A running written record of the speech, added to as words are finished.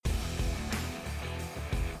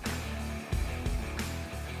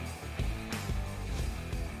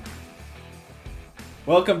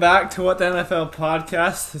Welcome back to What the NFL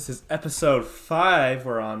Podcast. This is episode 5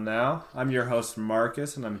 we're on now. I'm your host,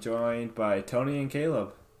 Marcus, and I'm joined by Tony and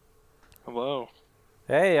Caleb. Hello.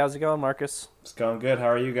 Hey, how's it going, Marcus? It's going good. How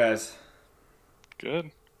are you guys?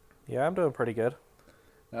 Good. Yeah, I'm doing pretty good.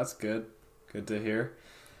 That's good. Good to hear.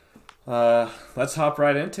 Let's hop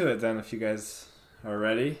right into it then if you guys are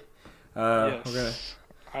ready. Yes.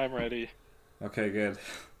 I'm ready. Okay, good.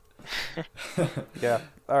 Yeah,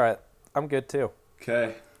 all right. I'm good, too.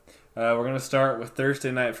 Okay. We're going to start with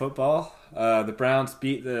Thursday Night Football. The Browns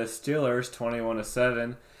beat the Steelers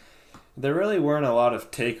 21-7. There really weren't a lot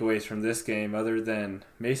of takeaways from this game other than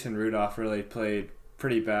Mason Rudolph really played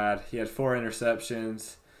pretty bad. He had 4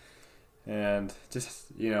 interceptions and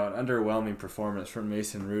just, an underwhelming performance from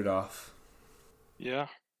Mason Rudolph. Yeah,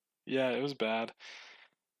 it was bad.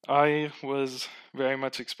 I was very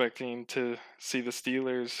much expecting to see the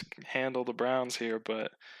Steelers handle the Browns here,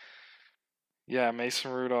 but yeah,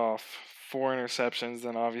 Mason Rudolph, 4 interceptions,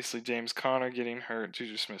 then obviously James Conner getting hurt,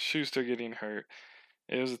 Juju Smith-Schuster getting hurt.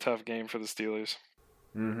 It was a tough game for the Steelers.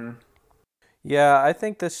 Mm-hmm. Yeah, I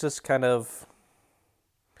think this just kind of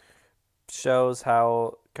shows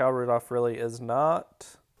how Kyle Rudolph really is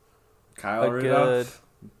not Kyle Rudolph?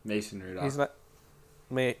 Mason Rudolph. He's not...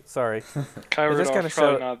 Sorry. Kyle It just Rudolph's kinda probably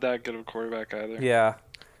show- not that good of a quarterback either. Yeah,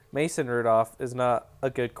 Mason Rudolph is not a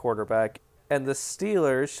good quarterback. And the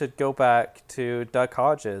Steelers should go back to Duck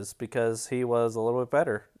Hodges because he was a little bit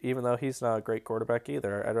better, even though he's not a great quarterback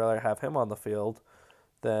either. I'd rather have him on the field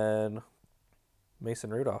than Mason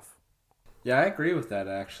Rudolph. Yeah, I agree with that,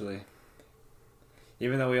 actually.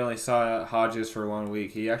 Even though we only saw Hodges for 1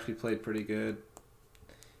 week, he actually played pretty good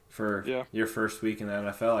for your first week in the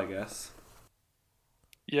NFL, I guess.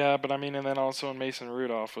 Yeah, but and then also when Mason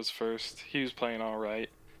Rudolph was first, he was playing all right.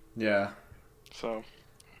 Yeah. So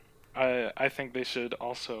I think they should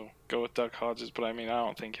also go with Duck Hodges, but I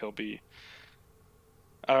don't think he'll be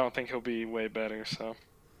way better, so.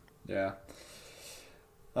 Yeah.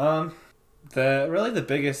 The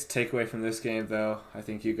biggest takeaway from this game, though, I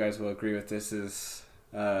think you guys will agree with this, is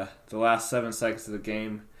the last 7 seconds of the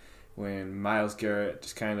game when Myles Garrett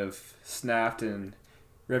just kind of snapped and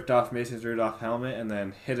ripped off Mason Rudolph's helmet and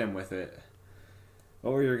then hit him with it.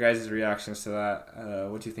 What were your guys' reactions to that?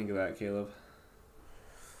 What do you think of that, Caleb?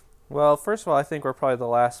 Well, first of all, I think we're probably the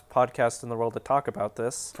last podcast in the world to talk about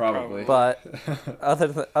this. Probably. But other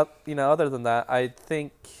than that, I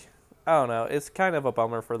think, I don't know, it's kind of a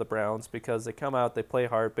bummer for the Browns because they come out, they play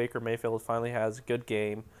hard. Baker Mayfield finally has a good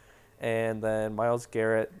game, and then Myles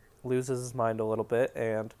Garrett loses his mind a little bit,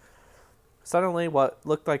 and suddenly what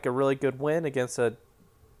looked like a really good win against a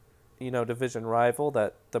division rival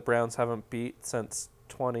that the Browns haven't beat since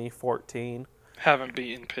 2014. Haven't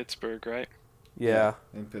beaten Pittsburgh, right? Yeah.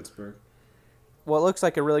 In Pittsburgh. What looks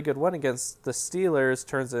like a really good win against the Steelers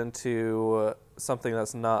turns into something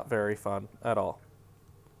that's not very fun at all.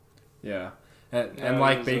 Yeah. And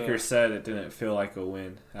like Baker said, it didn't feel like a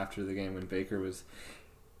win after the game when Baker was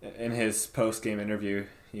in his post-game interview.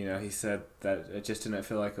 He said that it just didn't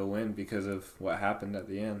feel like a win because of what happened at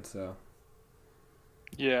the end. So.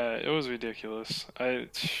 Yeah, it was ridiculous.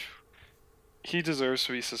 He deserves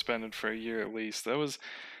to be suspended for a year at least. That was,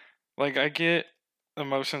 I get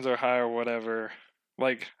emotions are high or whatever.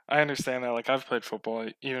 I understand that. I've played football,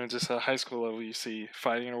 even just at high school level, you see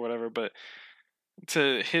fighting or whatever. But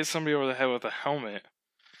to hit somebody over the head with a helmet,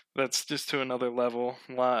 that's just to another level,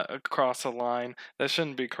 across a line that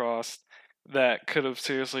shouldn't be crossed. That could have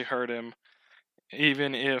seriously hurt him,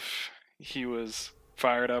 even if he was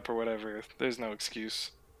fired up or whatever. There's no excuse.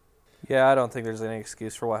 Yeah, I don't think there's any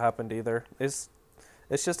excuse for what happened either. It's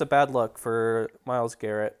just a bad look for Myles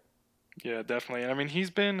Garrett. Yeah, definitely. And he's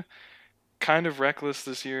been kind of reckless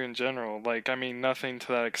this year in general. Nothing to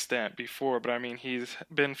that extent before, but he's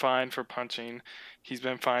been fined for punching. He's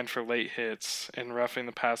been fined for late hits and roughing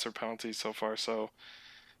the passer penalties so far. So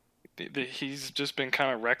he's just been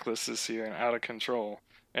kind of reckless this year and out of control.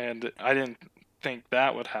 And I didn't think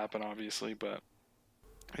that would happen, obviously, but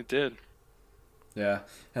it did. Yeah.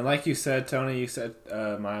 And like you said, Tony, you said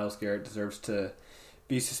Myles Garrett deserves to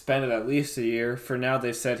be suspended at least a year. For now,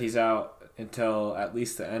 they said he's out until at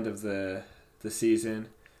least the end of the season.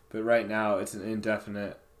 But right now, it's an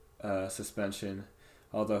indefinite suspension,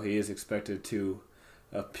 although he is expected to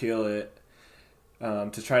appeal it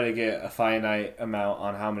to try to get a finite amount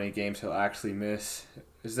on how many games he'll actually miss.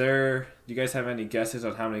 Do you guys have any guesses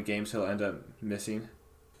on how many games he'll end up missing?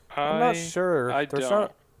 I'm not sure.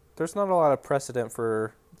 There's not a lot of precedent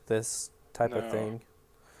for this type of thing.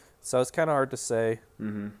 So it's kind of hard to say.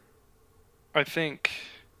 Mm-hmm. I think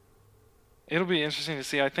it'll be interesting to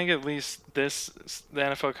see. I think at least the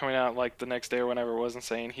NFL coming out like the next day or whenever it was and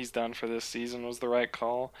saying he's done for this season was the right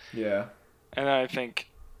call. Yeah. And I think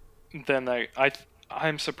then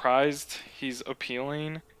I'm surprised he's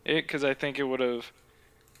appealing it because I think it would have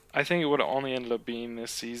only ended up being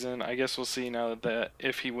this season. I guess we'll see now that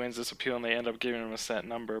if he wins this appeal and they end up giving him a set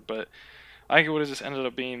number, but I think it would have just ended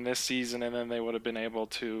up being this season, and then he would have been able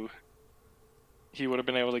to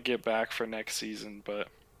get back for next season. But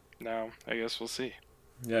now I guess we'll see.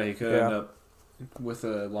 Yeah, he could end up with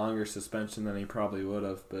a longer suspension than he probably would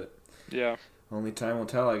have, but yeah, only time will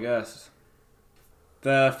tell, I guess.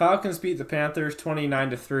 The Falcons beat the Panthers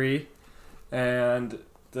 29-3, and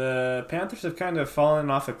the Panthers have kind of fallen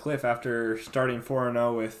off a cliff after starting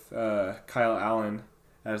 4-0 with Kyle Allen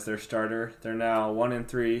as their starter. They're now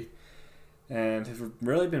 1-3 and have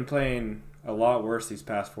really been playing a lot worse these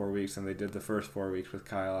past 4 weeks than they did the first 4 weeks with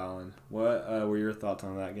Kyle Allen. What were your thoughts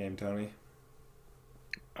on that game, Tony?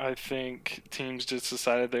 I think teams just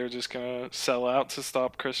decided they were just going to sell out to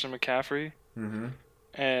stop Christian McCaffrey. Mm-hmm.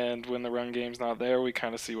 And when the run game's not there, we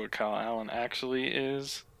kind of see what Kyle Allen actually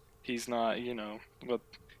is. He's not,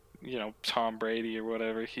 Tom Brady or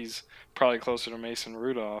whatever. He's probably closer to Mason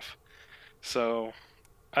Rudolph. So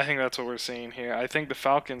I think that's what we're seeing here. I think the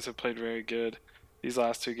Falcons have played very good these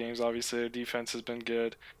last 2 games. Obviously, their defense has been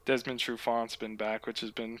good. Desmond Trufant's been back, which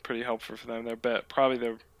has been pretty helpful for them.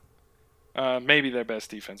 Maybe their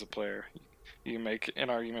best defensive player. You can make an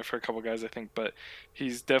argument for a couple guys, I think, but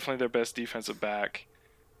he's definitely their best defensive back.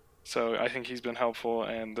 So I think he's been helpful,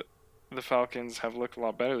 and the Falcons have looked a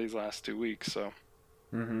lot better these last 2 weeks. So,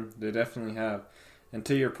 They definitely have. And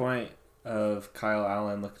to your point of Kyle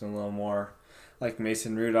Allen looking a little more like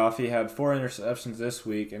Mason Rudolph, he had 4 interceptions this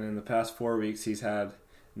week, and in the past 4 weeks he's had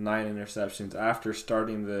 9 interceptions after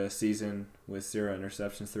starting the season with 0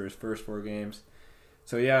 interceptions through his first 4 games.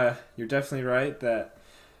 So yeah, you're definitely right that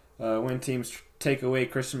when teams take away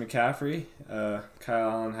Christian McCaffrey, Kyle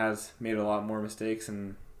Allen has made a lot more mistakes,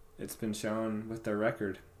 and it's been shown with their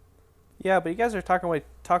record. Yeah, but you guys are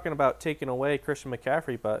talking about taking away Christian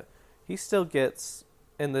McCaffrey, but he still gets,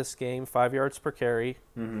 in this game, 5 yards per carry.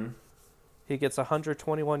 Mm-hmm. He gets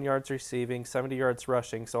 121 yards receiving, 70 yards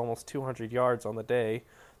rushing, so almost 200 yards on the day.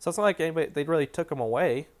 So it's not like they really took him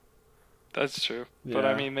away. That's true. Yeah. But,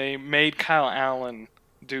 I mean, they made Kyle Allen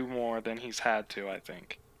do more than he's had to, I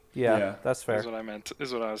think. Yeah, that's fair. Is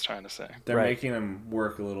what I was trying to say. They're making him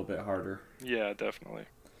work a little bit harder. Yeah, definitely.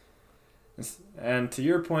 And to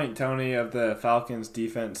your point, Tony, of the Falcons'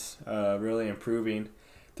 defense really improving,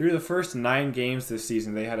 through the first 9 games this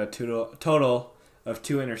season, they had a total of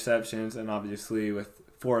 2 interceptions, and obviously with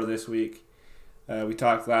 4 this week. We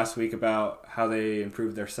talked last week about how they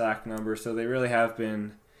improved their sack number, so they really have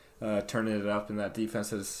been turning it up, and that defense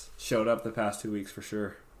has showed up the past 2 weeks for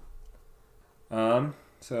sure.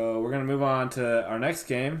 So we're going to move on to our next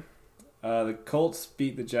game. The Colts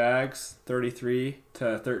beat the Jags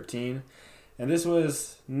 33-13, and this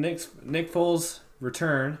was Nick Foles'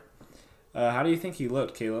 return. How do you think he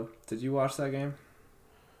looked, Caleb? Did you watch that game?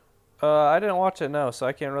 I didn't watch it, no, so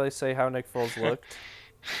I can't really say how Nick Foles looked.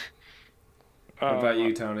 What about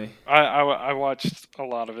you, Tony? I watched a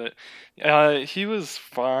lot of it. He was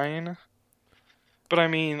fine, but I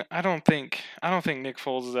mean, I don't think Nick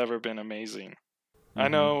Foles has ever been amazing. Mm-hmm. I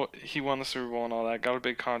know he won the Super Bowl and all that, got a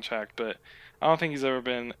big contract, but I don't think he's ever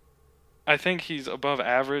been. I think he's above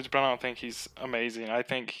average, but I don't think he's amazing. I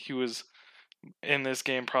think he was in this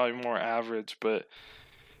game probably more average, but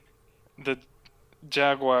the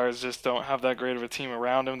Jaguars just don't have that great of a team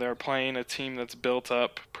around him. They're playing a team that's built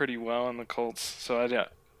up pretty well in the Colts, so they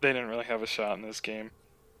didn't really have a shot in this game.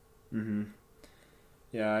 Mm-hmm.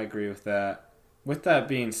 Yeah, I agree with that. With that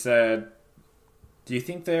being said, do you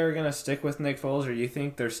think they're going to stick with Nick Foles, or do you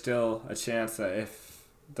think there's still a chance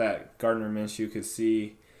that Gardner Minshew could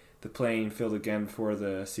see the playing field again before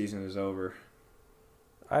the season is over?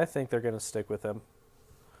 I think they're going to stick with him.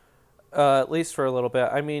 At least for a little bit.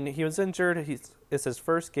 I mean, he was injured. It's his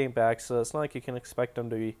first game back, so it's not like you can expect him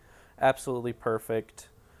to be absolutely perfect.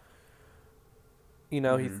 You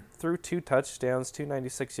know, he threw 2 touchdowns,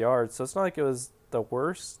 296 yards, so it's not like it was the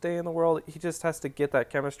worst day in the world. He just has to get that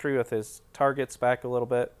chemistry with his targets back a little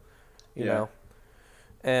bit, you know.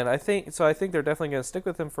 And I think they're definitely going to stick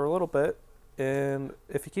with him for a little bit. And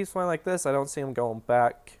if he keeps playing like this, I don't see him going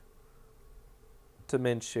back to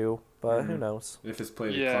Minshew, but who knows? If his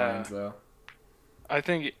play declines, though. I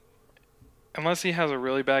think unless he has a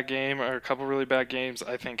really bad game or a couple really bad games,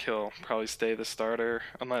 I think he'll probably stay the starter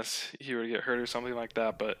unless he were to get hurt or something like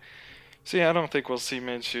that. But so yeah, I don't think we'll see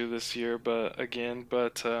Minshew this year, but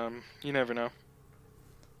you never know.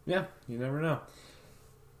 Yeah, you never know.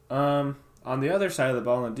 On the other side of the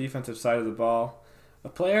ball, on the defensive side of the ball, a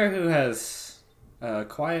player who has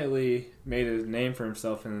quietly made a name for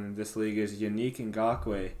himself in this league is Yannick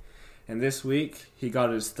Ngakoue. And this week, he got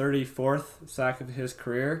his 34th sack of his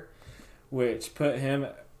career, which put him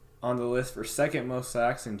on the list for second most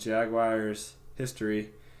sacks in Jaguars history.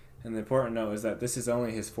 And the important note is that this is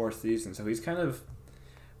only his 4th season, so he's kind of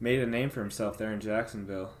made a name for himself there in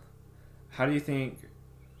Jacksonville. How do you think,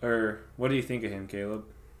 or what do you think of him, Caleb?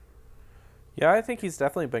 Yeah, I think he's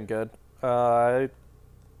definitely been good.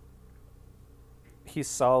 He's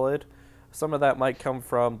solid. Some of that might come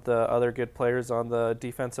from the other good players on the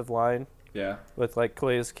defensive line. Yeah. With like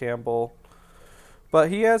Calais Campbell. But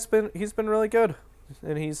he's been really good.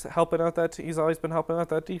 And he's helping out he's always been helping out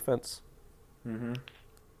that defense. Mm-hmm.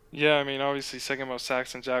 Yeah, I mean, obviously second most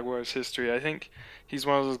sacks in Jaguars history. I think he's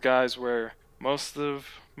one of those guys where most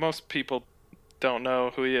people don't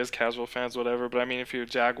know who he is, casual fans, whatever. But I mean, if you're a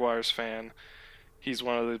Jaguars fan, he's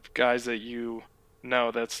one of the guys that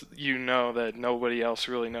that nobody else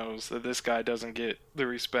really knows, that this guy doesn't get the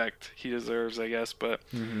respect he deserves, I guess. But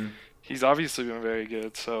he's obviously been very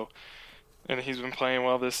good. So, and he's been playing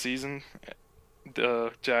well this season.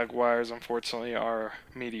 The Jaguars, unfortunately, are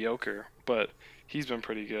mediocre, but he's been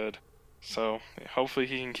pretty good. So hopefully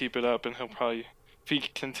he can keep it up, and if he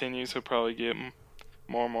continues, he'll probably get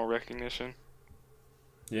more and more recognition.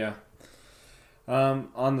 Yeah.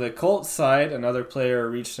 On the Colts side, another player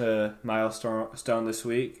reached a milestone this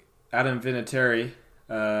week. Adam Vinatieri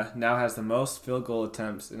now has the most field goal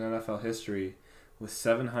attempts in NFL history with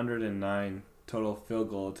 709 total field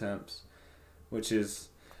goal attempts, which is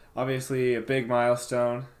obviously a big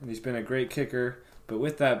milestone, and he's been a great kicker. But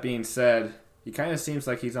with that being said, he kind of seems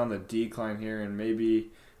like he's on the decline here and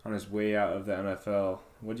maybe on his way out of the NFL.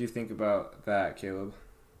 What do you think about that, Caleb?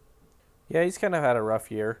 Yeah, he's kind of had a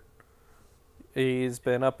rough year. He's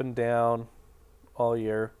been up and down all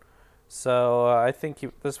year. So I think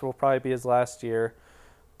this will probably be his last year.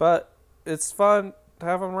 But it's fun to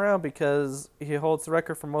have him around because he holds the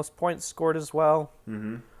record for most points scored as well,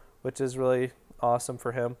 which is really awesome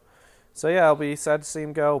for him. So yeah, I'll be sad to see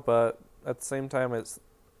him go, but at the same time,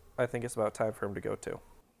 I think it's about time for him to go too.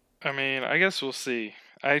 I mean, I guess we'll see.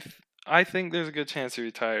 I think there's a good chance he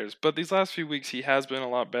retires, but these last few weeks he has been a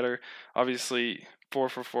lot better. Obviously, 4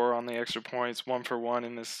 for 4 on the extra points, 1 for 1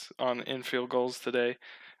 in field goals today,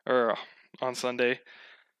 or on Sunday.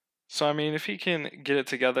 So I mean, if he can get it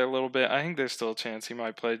together a little bit, I think there's still a chance he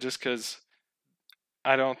might play. Just because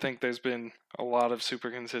I don't think there's been a lot of super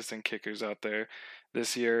consistent kickers out there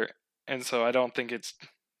this year, and so I don't think it's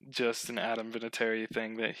just an Adam Vinatieri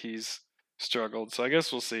thing that he's struggled. So I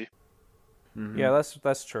guess we'll see. Yeah,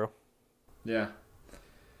 that's true. Yeah.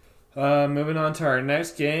 Moving on to our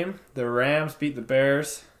next game, the Rams beat the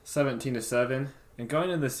Bears 17-7. And going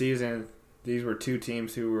into the season, these were two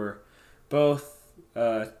teams who were both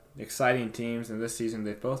exciting teams, and this season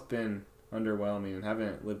they've both been underwhelming and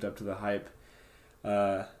haven't lived up to the hype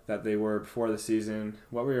that they were before the season.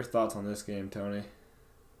 What were your thoughts on this game, Tony?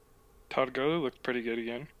 Todd Gurley looked pretty good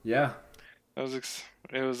again. Yeah. It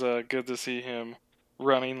was good to see him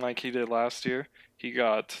running like he did last year. He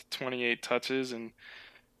got 28 touches and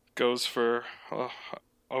goes for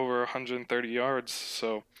over 130 yards.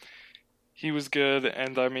 So he was good.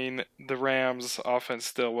 And I mean, the Rams offense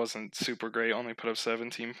still wasn't super great. Only put up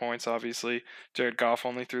 17 points, obviously. Jared Goff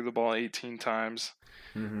only threw the ball 18 times.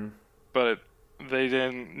 But they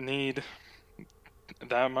didn't need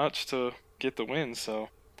that much to get the win, so.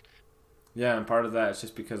 Yeah, and part of that is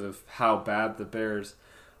just because of how bad the Bears'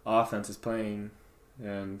 offense is playing.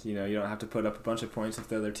 And, you don't have to put up a bunch of points if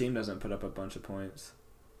the other team doesn't put up a bunch of points.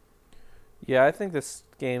 Yeah, I think this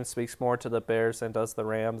game speaks more to the Bears than does the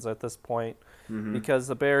Rams at this point, because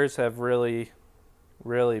the Bears have really,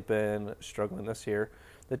 really been struggling this year.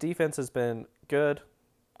 The defense has been good,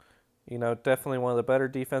 definitely one of the better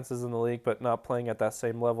defenses in the league, but not playing at that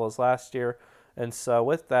same level as last year. And so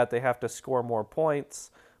with that, they have to score more points,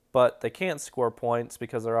 but they can't score points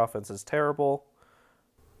because their offense is terrible,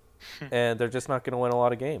 and they're just not going to win a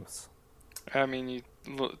lot of games. I mean, you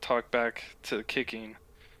talk back to kicking.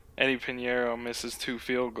 Eddie Pinheiro misses 2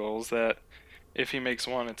 field goals that if he makes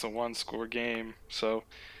one, it's a 1-score game. So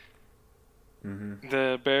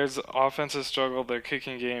the Bears' offense has struggled. Their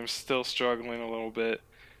kicking game's still struggling a little bit.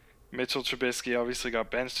 Mitchell Trubisky obviously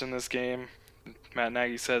got benched in this game. Matt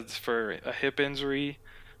Nagy says for a hip injury,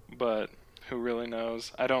 but who really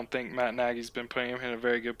knows? I don't think Matt Nagy's been putting him in a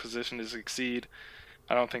very good position to succeed.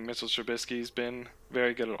 I don't think Mitchell Trubisky's been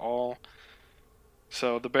very good at all.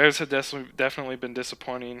 So the Bears have definitely been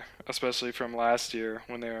disappointing, especially from last year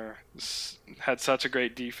when had such a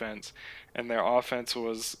great defense, and their offense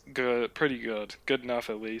was good, pretty good, good enough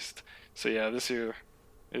at least. So yeah, this year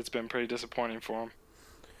it's been pretty disappointing for them.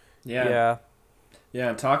 Yeah, Yeah. yeah.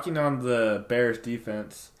 And talking on the Bears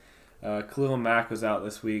defense, Khalil Mack was out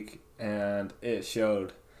this week, and it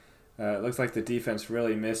showed. It looks like the defense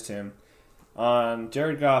really missed him. On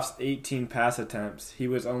Jared Goff's 18 pass attempts, he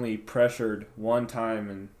was only pressured one time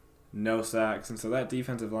and no sacks, and so that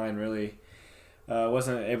defensive line really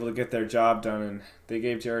wasn't able to get their job done, and they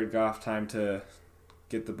gave Jared Goff time to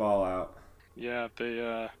get the ball out. Yeah,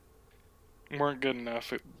 they weren't good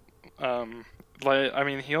enough.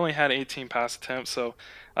 He only had 18 pass attempts, so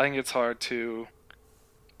I think it's hard to,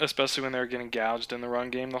 especially when they're getting gouged in the run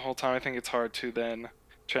game the whole time. I think it's hard to then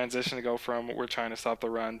transition to go from we're trying to stop the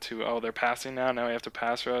run to they're passing now we have to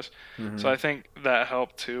pass rush. Mm-hmm. So I think that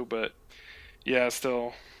helped too, but yeah,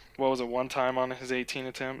 still, what was it, one time on his 18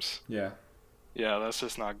 attempts? Yeah, that's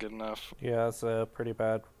just not good enough. Yeah, it's a pretty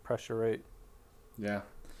bad pressure rate. yeah.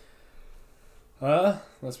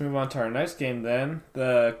 Let's move on to our next game then.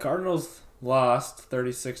 The Cardinals lost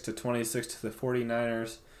 36-26 to the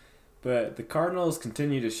 49ers, but the Cardinals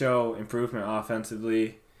continue to show improvement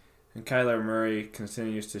offensively, and Kyler Murray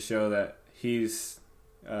continues to show that he's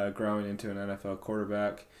growing into an NFL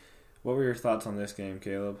quarterback. What were your thoughts on this game,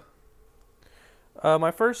 Caleb?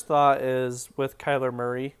 My first thought is with Kyler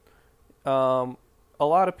Murray. A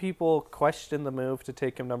lot of people question the move to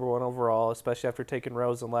take him number 1 overall, especially after taking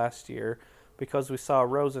Rosen last year, because we saw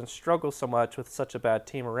Rosen struggle so much with such a bad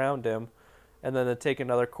team around him. And then to take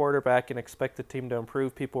another quarterback and expect the team to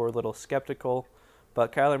improve, people were a little skeptical.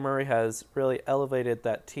 But Kyler Murray has really elevated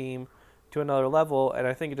that team to another level, and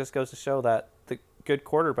I think it just goes to show that the good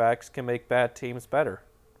quarterbacks can make bad teams better.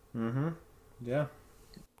 Mm-hmm. Yeah.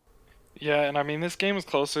 Yeah, and I mean, this game was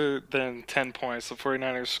closer than 10 points. The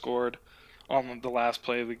 49ers scored on the last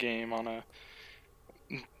play of the game on a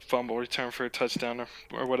fumble return for a touchdown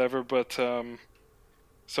or whatever. But,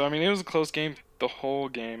 so, I mean, it was a close game the whole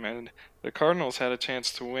game, and the Cardinals had a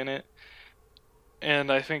chance to win it.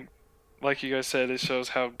 And I think, like you guys said, it shows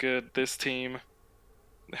how good this team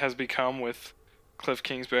has become with Cliff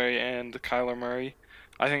Kingsbury and Kyler Murray.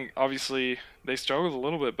 I think obviously they struggled a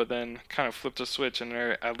little bit, but then kind of flipped a switch and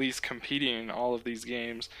they're at least competing in all of these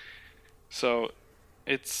games. So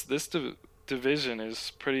it's this division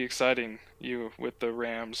is pretty exciting. You with the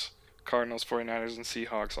Rams, Cardinals, 49ers, and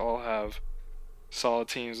Seahawks all have solid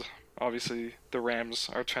teams. Obviously, the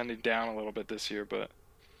Rams are trending down a little bit this year, but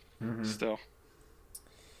still.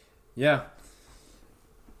 Yeah.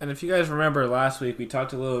 And if you guys remember last week, we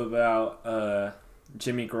talked a little about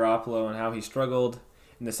Jimmy Garoppolo and how he struggled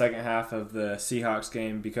in the second half of the Seahawks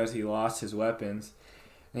game because he lost his weapons.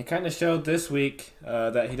 And he kind of showed this week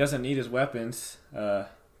that he doesn't need his weapons to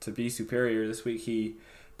be superior. This week he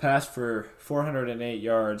passed for 408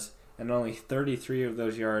 yards, and only 33 of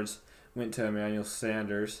those yards went to Emmanuel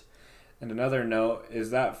Sanders. And another note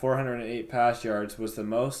is that 408 pass yards was the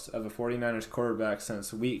most of a 49ers quarterback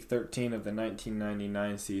since week 13 of the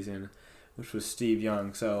 1999 season, which was Steve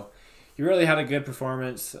Young. So he really had a good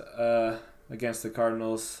performance against the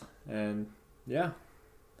Cardinals, and yeah.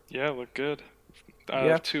 Yeah, looked good.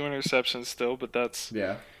 Yeah. 2 interceptions still, but that's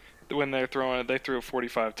when they're throwing it. They threw it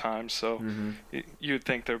 45 times, so you'd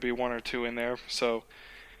think there'd be 1 or 2 in there. So,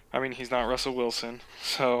 I mean, he's not Russell Wilson,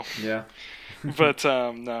 so yeah. But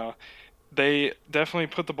no, they definitely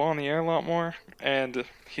put the ball in the air a lot more, and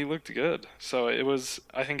he looked good. So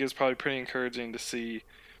I think it was probably pretty encouraging to see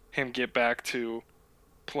him get back to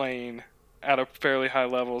playing at a fairly high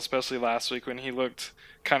level, especially last week when he looked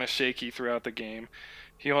kind of shaky throughout the game.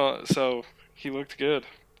 He looked good.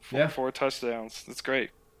 4 touchdowns. That's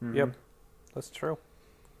great. Mm-hmm. Yep, that's true.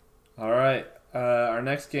 All right, our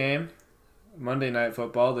next game, Monday Night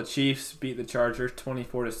Football. The Chiefs beat the Chargers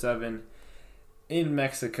 24-7 in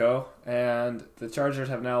Mexico, and the Chargers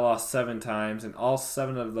have now lost 7 times, and all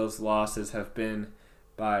 7 of those losses have been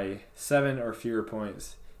by 7 or fewer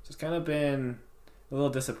points. So it's kind of been a little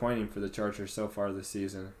disappointing for the Chargers so far this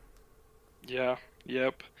season. Yeah.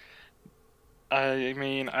 Yep. I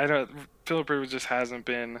mean, Philip Rivers just hasn't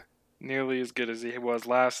been nearly as good as he was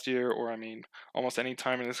last year, or I mean, almost any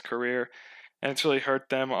time in his career, and it's really hurt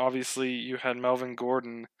them. Obviously, you had Melvin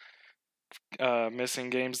Gordon missing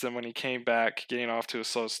games. Then when he came back, getting off to a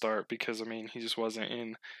slow start because I mean he just wasn't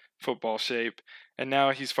in football shape, and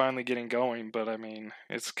now he's finally getting going. But I mean,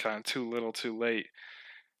 it's kind of too little, too late.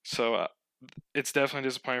 So it's definitely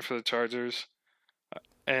disappointing for the Chargers.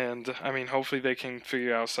 And I mean, hopefully they can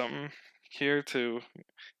figure out something here to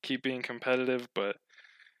keep being competitive, but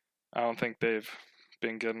I don't think they've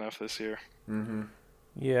been good enough this year. Mm-hmm.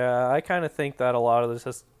 Yeah, I kind of think that a lot of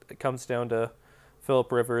this comes down to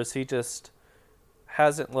Phillip Rivers. He just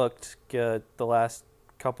hasn't looked good the last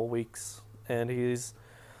couple weeks, and he's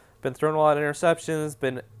been throwing a lot of interceptions,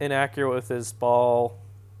 been inaccurate with his ball.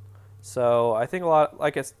 So I think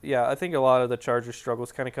I think a lot of the Chargers'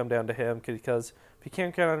 struggles kind of come down to him because if you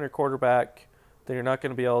can't count on your quarterback, then you're not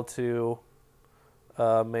going to be able to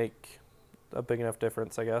make a big enough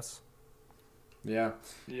difference, I guess. Yeah.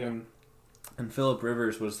 Yeah. And Phillip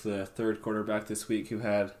Rivers was the third quarterback this week who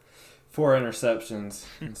had 4 interceptions.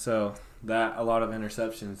 And so a lot of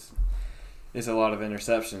interceptions is a lot of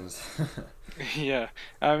interceptions. Yeah.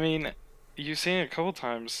 I mean, you've seen it a couple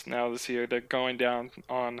times now this year. They're going down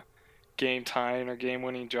on game-tying or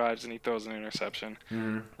game-winning drives, and he throws an interception.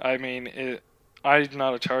 Mm-hmm. I mean, I'm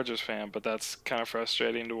not a Chargers fan, but that's kind of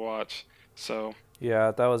frustrating to watch. So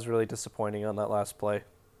Yeah, that was really disappointing on that last play.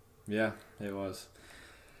 Yeah, it was.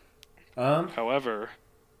 However,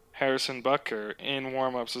 Harrison Butker in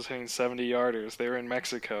warm-ups was hitting 70-yarders. They were in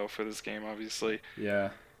Mexico for this game, obviously.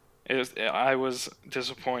 Yeah. I was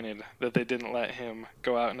disappointed that they didn't let him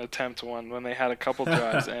go out and attempt one when they had a couple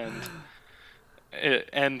drives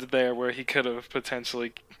end there where he could have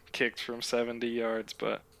potentially kicked from 70 yards.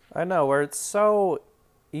 But I know, where it's so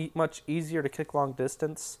much easier to kick long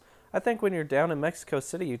distance. I think when you're down in Mexico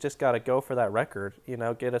City, you just got to go for that record.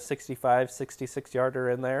 Get a 65, 66-yarder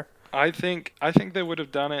in there. I think they would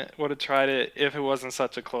have tried it if it wasn't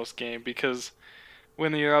such a close game, because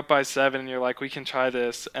when you're up by 7, you're like, we can try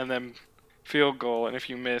this, and then field goal, and if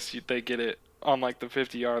you miss, they get it on like the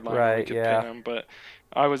 50-yard line. Right, we could yeah. pin them, but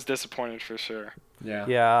I was disappointed for sure. Yeah.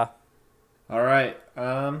 Yeah. All right.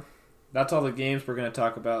 That's all the games we're going to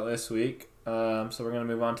talk about this week. So we're going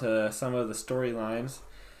to move on to some of the storylines.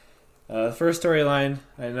 The first storyline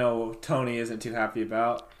I know Tony isn't too happy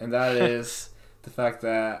about, and that is the fact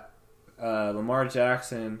that Lamar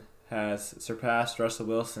Jackson has surpassed Russell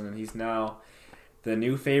Wilson, and he's now the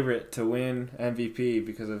new favorite to win MVP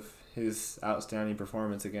because of his outstanding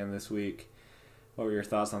performance again this week. What were your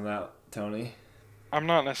thoughts on that, Tony? I'm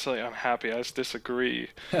not necessarily unhappy. I just disagree.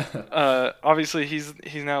 Obviously, he's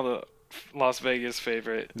now the Las Vegas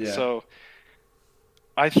favorite. Yeah. So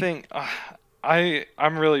I think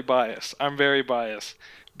I'm really biased. I'm very biased,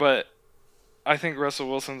 but I think Russell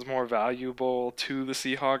Wilson's more valuable to the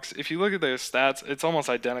Seahawks. If you look at their stats, it's almost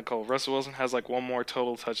identical. Russell Wilson has like 1 more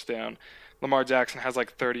total touchdown. Lamar Jackson has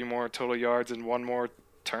like 30 more total yards and 1 more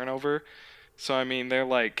turnover. So I mean, they're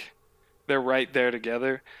right there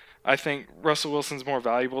together. I think Russell Wilson's more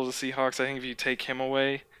valuable to the Seahawks. I think if you take him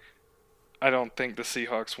away, I don't think the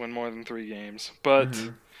Seahawks win more than 3 games. But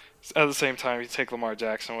at the same time, if you take Lamar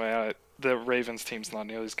Jackson away, the Ravens team's not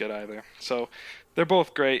nearly as good either. So they're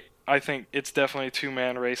both great. I think it's definitely a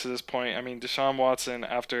 2-man race at this point. I mean, Deshaun Watson,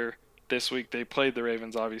 after this week, they played the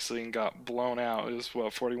Ravens, obviously, and got blown out. It was,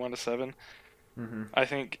 41-7? Mm-hmm. I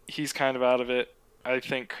think he's kind of out of it. I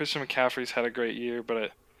think Christian McCaffrey's had a great year,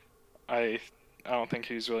 but I don't think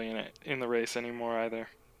he's really in the race anymore either.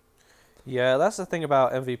 Yeah, that's the thing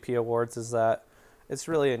about MVP awards is that it's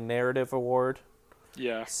really a narrative award.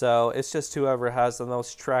 Yeah. So it's just whoever has the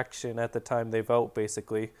most traction at the time they vote,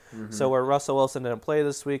 basically. Mm-hmm. So where Russell Wilson didn't play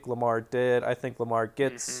this week, Lamar did. I think Lamar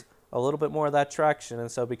gets a little bit more of that traction and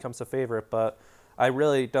so becomes a favorite. But I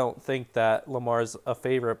really don't think that Lamar's a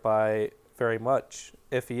favorite by very much.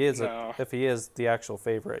 If he is the actual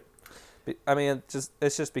favorite, I mean,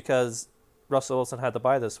 it's just because Russell Wilson had to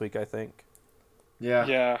bye this week, I think.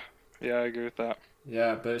 Yeah. Yeah, I agree with that.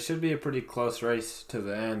 Yeah, but it should be a pretty close race to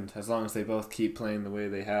the end, as long as they both keep playing the way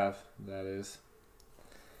they have, that is.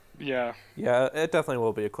 Yeah. Yeah, it definitely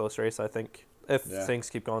will be a close race, I think, if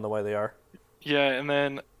things keep going the way they are. Yeah, and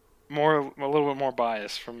then a little bit more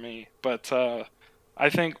bias from me. But I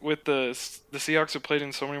think with the Seahawks have played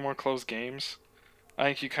in so many more close games, I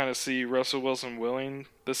think you kind of see Russell Wilson willing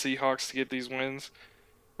the Seahawks to get these wins,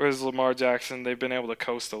 whereas Lamar Jackson, they've been able to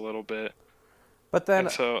coast a little bit. But then...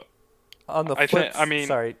 And so on the flip,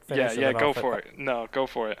 sorry. Go for it. No, go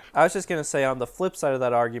for it. I was just gonna say, on the flip side of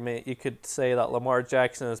that argument, you could say that Lamar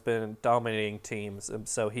Jackson has been dominating teams, and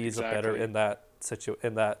so he's better in that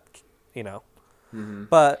Mm-hmm.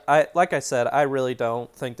 But like I said, I really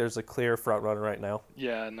don't think there's a clear front runner right now.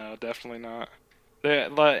 Yeah, no, definitely not.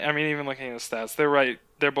 Even looking at the stats, they're right.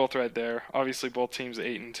 They're both right there. Obviously, both teams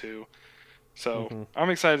 8-2. So I'm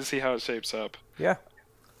excited to see how it shapes up. Yeah.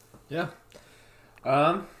 Yeah.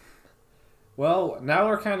 Well, now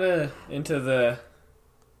we're kind of into the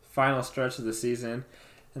final stretch of the season,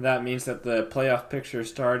 and that means that the playoff picture is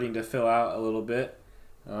starting to fill out a little bit.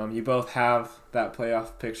 You both have that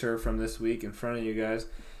playoff picture from this week in front of you guys.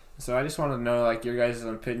 So I just want to know like your guys'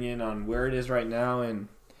 opinion on where it is right now and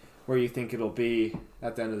where you think it'll be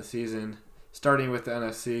at the end of the season. Starting with the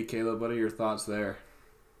NFC, Caleb, what are your thoughts there?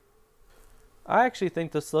 I actually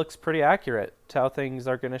think this looks pretty accurate to how things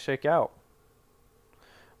are going to shake out.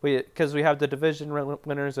 Because we have the division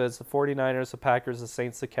winners as the 49ers, the Packers, the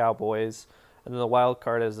Saints, the Cowboys, and then the wild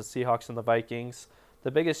card as the Seahawks and the Vikings.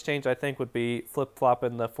 The biggest change, I think, would be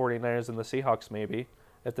flip-flopping the 49ers and the Seahawks maybe,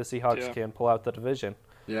 if the Seahawks can pull out the division.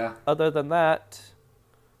 Yeah. Other than that,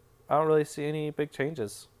 I don't really see any big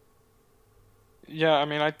changes. Yeah, I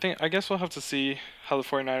mean, I guess we'll have to see how the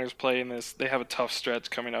 49ers play in this. They have a tough stretch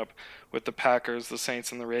coming up with the Packers, the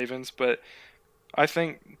Saints, and the Ravens, but I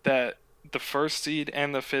think that the first seed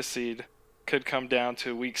and the fifth seed could come down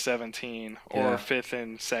to week 17 or fifth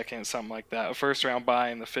and second, something like that. A first round bye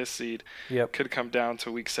in the fifth seed could come down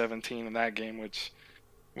to week 17 in that game, which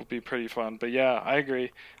would be pretty fun. But yeah, I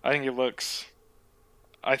agree. I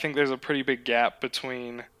think there's a pretty big gap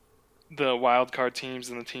between the wild card teams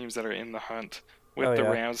and the teams that are in the hunt, with the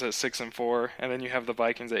Rams at 6-4, and then you have the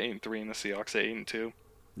Vikings at 8-3 and the Seahawks at 8-2.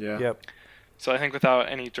 Yeah. Yep. So I think without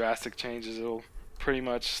any drastic changes, it'll pretty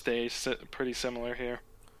much stay pretty similar here.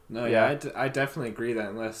 No, yeah, I definitely agree that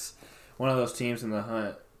unless one of those teams in the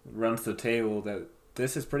hunt runs the table, that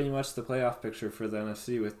this is pretty much the playoff picture for the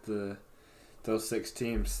NFC with those 6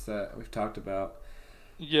 teams that we've talked about.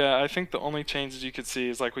 Yeah, I think the only changes you could see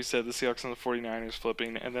is, like we said, the Seahawks and the 49ers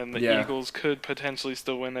flipping, and then the Eagles could potentially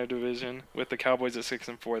still win their division with the Cowboys at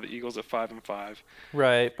 6-4, the Eagles at 5-5.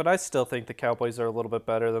 Right, but I still think the Cowboys are a little bit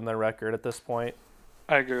better than their record at this point.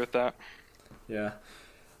 I agree with that. Yeah.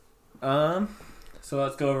 So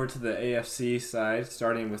let's go over to the AFC side,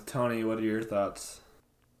 starting with Tony. What are your thoughts?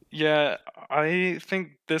 Yeah, I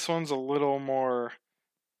think this one's a little more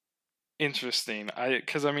interesting.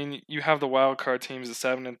 Because you have the wild card teams at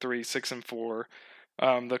 7-3, 6-4,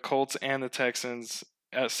 the Colts and the Texans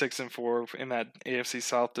at 6-4 in that AFC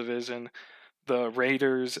South division, the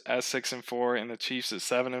Raiders at 6-4, and the Chiefs at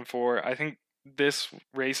 7-4. I think this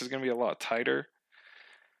race is going to be a lot tighter,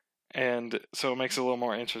 and so it makes it a little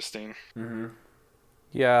more interesting. Mm-hmm.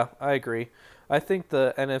 Yeah, I agree. I think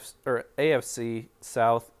the AFC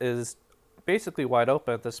South is basically wide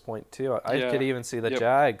open at this point too. I could even see the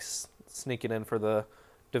Jags sneaking in for the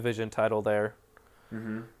division title there.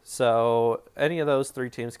 Mm-hmm. So any of those 3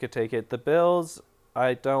 teams could take it. The Bills,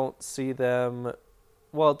 I don't see them.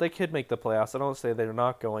 Well, they could make the playoffs. I don't say they're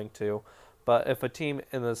not going to, but if a team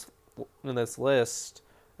in this list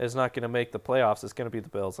is not going to make the playoffs, it's going to be the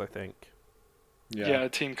Bills, I think. Yeah, a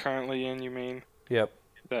team currently in, you mean? Yep.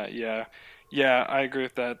 Yeah, I agree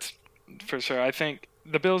with that for sure. I think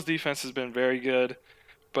the Bills' defense has been very good,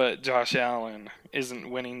 but Josh Allen isn't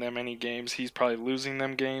winning them any games. He's probably losing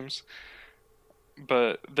them games.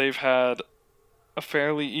 But they've had a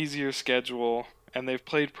fairly easier schedule, and they've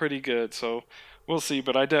played pretty good, so we'll see.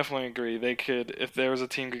 But I definitely agree. They could, if there was a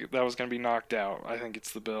team that was going to be knocked out, I think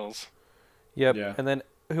it's the Bills. Yep, yeah. And then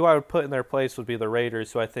who I would put in their place would be the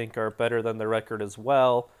Raiders, who I think are better than their record as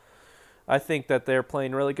well. I think that they're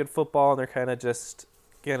playing really good football, and they're kind of just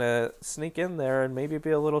going to sneak in there and maybe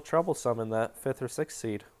be a little troublesome in that 5th or 6th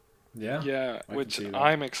seed. Yeah, which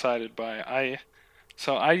I'm excited by. I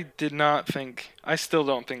still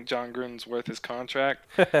don't think John Gruden's worth his contract,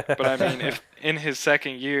 but I mean, if in his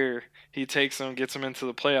second year he takes them, gets them into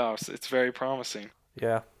the playoffs, it's very promising.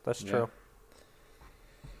 Yeah, that's true.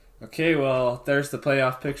 Okay, well, there's the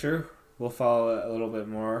playoff picture. We'll follow it a little bit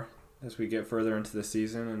more as we get further into the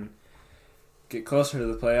season and get closer to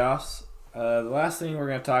the playoffs. The last thing we're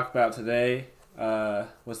going to talk about today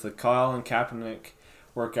was the Colin Kaepernick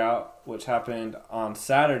workout, which happened on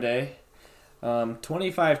Saturday.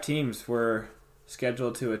 25 teams were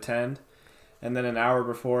scheduled to attend, and then an hour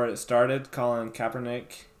before it started, Colin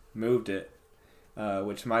Kaepernick moved it,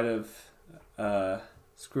 which might have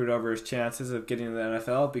screwed over his chances of getting to the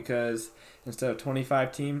NFL because instead of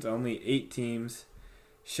 25 teams, only 8 teams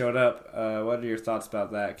showed up. What are your thoughts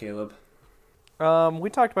about that, Caleb? We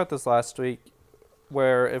talked about this last week,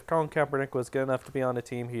 where if Colin Kaepernick was good enough to be on a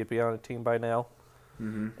team, he'd be on a team by now.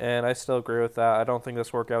 Mm-hmm. And I still agree with that. I don't think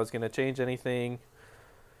this workout is going to change anything.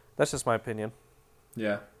 That's just my opinion.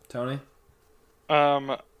 Yeah. Tony?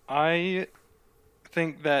 I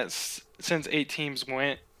think that since 8 teams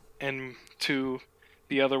went into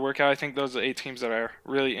the other workout, I think those are 8 teams that are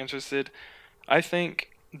really interested. I think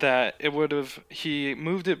that he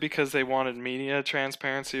moved it because they wanted media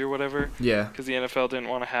transparency or whatever. Yeah. Because the NFL didn't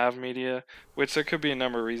want to have media, which there could be a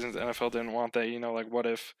number of reasons the NFL didn't want that. Like what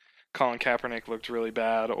if Colin Kaepernick looked really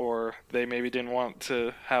bad, or they maybe didn't want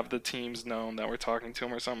to have the teams known that we're talking to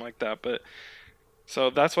him or something like that. But so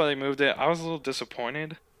that's why they moved it. I was a little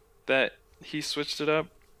disappointed that he switched it up,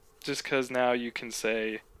 just because now you can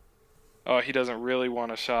say, oh, he doesn't really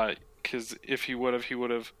want a shot, because if he would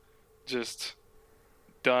have just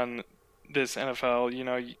done this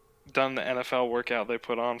NFL, done the NFL workout they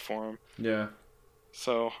put on for him. Yeah.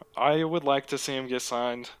 So I would like to see him get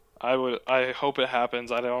signed. I hope it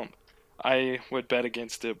happens. I would bet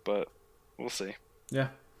against it, but we'll see. Yeah.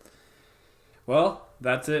 Well,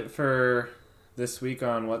 that's it for this week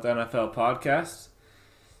on What the NFL podcast.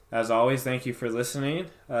 As always, thank you for listening.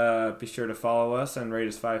 Be sure to follow us and rate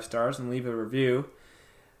us 5 stars and leave a review.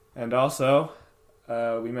 And also,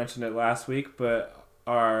 we mentioned it last week, but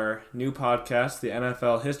our new podcast, the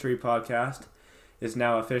NFL History Podcast, is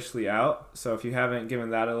now officially out. So if you haven't given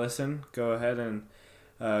that a listen, go ahead and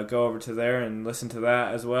go over to there and listen to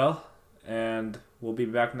that as well. And we'll be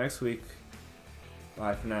back next week.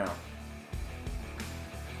 Bye for now.